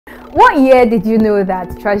What year did you know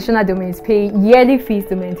that traditional domains pay yearly fees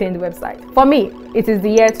to maintain the website? For me, it is the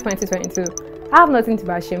year 2022. I have nothing to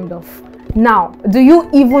be ashamed of. Now, do you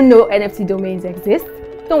even know NFT domains exist?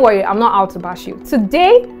 Don't worry, I'm not out to bash you.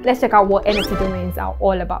 Today, let's check out what NFT domains are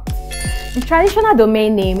all about. The traditional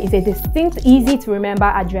domain name is a distinct, easy to remember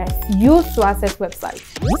address used to access websites,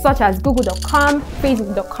 such as google.com,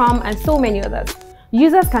 facebook.com, and so many others.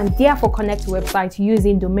 Users can therefore connect to websites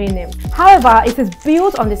using domain names. However, it is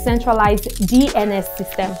built on the centralized DNS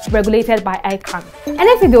system regulated by ICANN.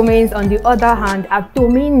 NFT domains, on the other hand, are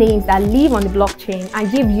domain names that live on the blockchain and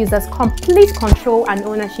give users complete control and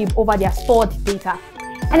ownership over their stored data.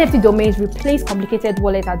 NFT domains replace complicated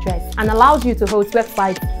wallet address and allows you to host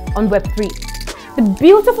websites on Web3. The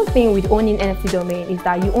beautiful thing with owning NFT domain is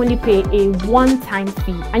that you only pay a one-time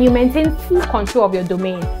fee and you maintain full control of your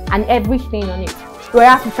domain and everything on it.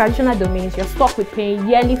 Whereas with traditional domains, you're stuck with paying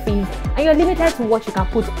yearly fees and you're limited to what you can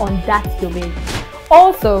put on that domain.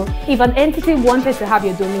 Also, if an entity wanted to have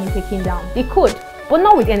your domain taken down, they could, but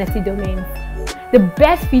not with NFT domains. The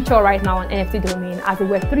best feature right now on NFT domain, as the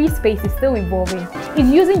Web3 space is still evolving, is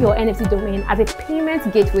using your NFT domain as a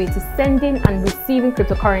payment gateway to sending and receiving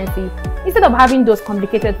cryptocurrency instead of having those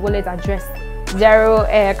complicated wallet address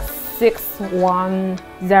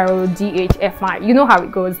 0x610DHFI. You know how it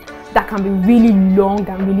goes. That can be really long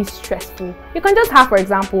and really stressful. You can just have, for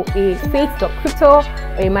example, a faith.crypto,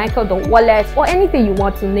 a michael.wallet, or anything you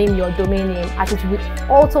want to name your domain name, as it will be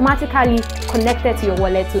automatically connected to your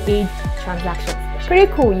wallet to aid transactions. Pretty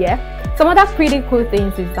cool, yeah? Some other pretty cool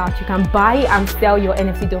things is that you can buy and sell your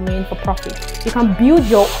NFT domain for profit. You can build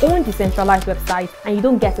your own decentralized website and you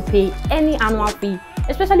don't get to pay any annual fee,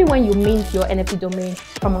 especially when you mint your NFT domain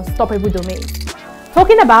from Unstoppable Domains.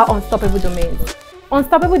 Talking about Unstoppable Domains.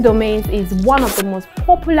 Unstoppable Domains is one of the most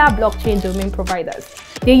popular blockchain domain providers.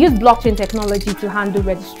 They use blockchain technology to handle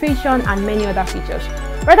registration and many other features.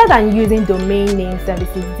 Rather than using domain name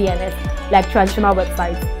services (DNS) like traditional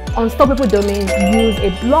websites, Unstoppable Domains use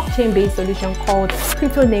a blockchain-based solution called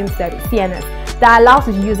Crypto Name Service (CNS) that allows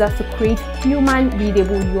its users to create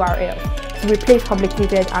human-readable URLs to replace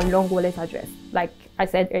complicated and long wallet address, like I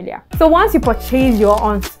said earlier. So once you purchase your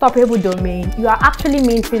Unstoppable domain, you are actually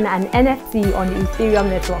minting an NFT on the Ethereum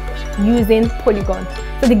network using Polygon.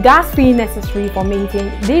 So the gas fee necessary for minting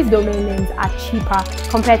these domain names are cheaper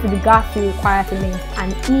compared to the gas fee required to mint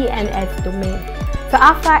an ENS domain. So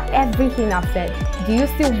after everything I've said, do you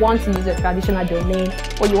still want to use a traditional domain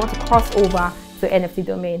or you want to cross over to NFT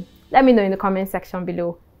domain? Let me know in the comment section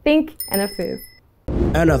below. Think NFTs.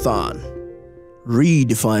 Anathon,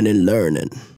 redefining learning.